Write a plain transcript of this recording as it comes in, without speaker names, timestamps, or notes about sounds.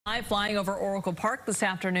Flying over Oracle Park this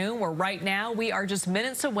afternoon, where right now we are just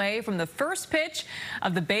minutes away from the first pitch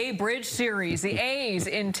of the Bay Bridge Series. The A's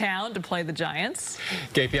in town to play the Giants.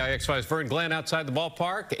 KPIX5's Vern Glenn outside the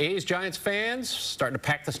ballpark. A's Giants fans starting to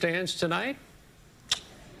pack the stands tonight.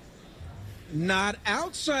 Not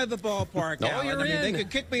outside the ballpark, Alan. You're in. They could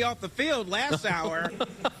kick me off the field last hour,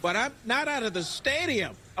 but I'm not out of the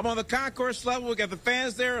stadium. I'm on the concourse level. We got the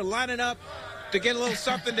fans there lining up to get a little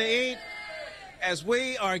something to eat as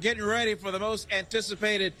we are getting ready for the most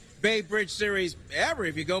anticipated Bay Bridge Series ever,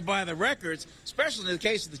 if you go by the records, especially in the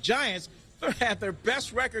case of the Giants. They had their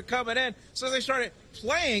best record coming in since they started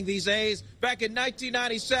playing these A's back in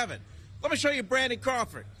 1997. Let me show you Brandon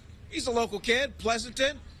Crawford. He's a local kid,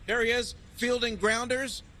 Pleasanton. Here he is, fielding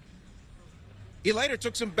grounders. He later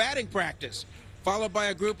took some batting practice, followed by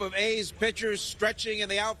a group of A's pitchers stretching in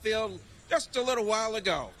the outfield just a little while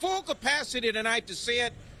ago. Full capacity tonight to see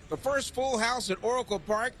it. The first full house at Oracle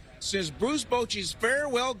Park since Bruce Bochy's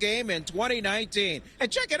farewell game in 2019.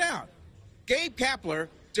 And check it out. Gabe Kapler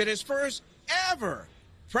did his first ever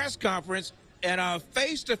press conference in a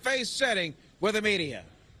face-to-face setting with the media.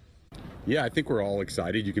 Yeah, I think we're all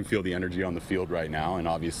excited. You can feel the energy on the field right now, and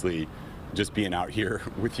obviously just being out here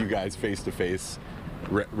with you guys face-to-face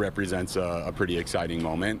represents a pretty exciting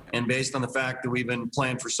moment. And based on the fact that we've been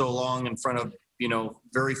playing for so long in front of,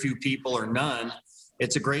 very few people or none,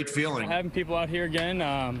 it's a great feeling. Having people out here again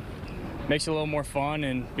makes it a little more fun,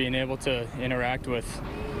 and being able to interact with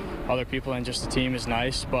other people and just the team is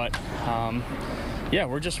nice. But, yeah,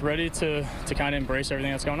 we're just ready to kind of embrace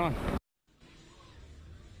everything that's going on.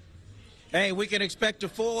 Hey, we can expect a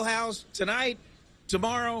full house tonight,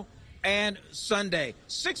 tomorrow, and Sunday.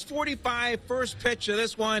 6:45 first pitch of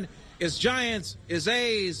this one is Giants, is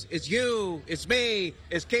A's, it's you, it's me,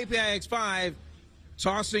 it's KPIX5.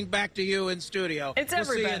 Tossing back to you in studio. It's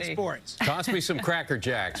everybody. We'll see you in sports. Toss me some Cracker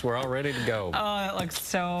Jacks. We're all ready to go. Oh, that looks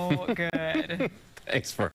so good. Thanks for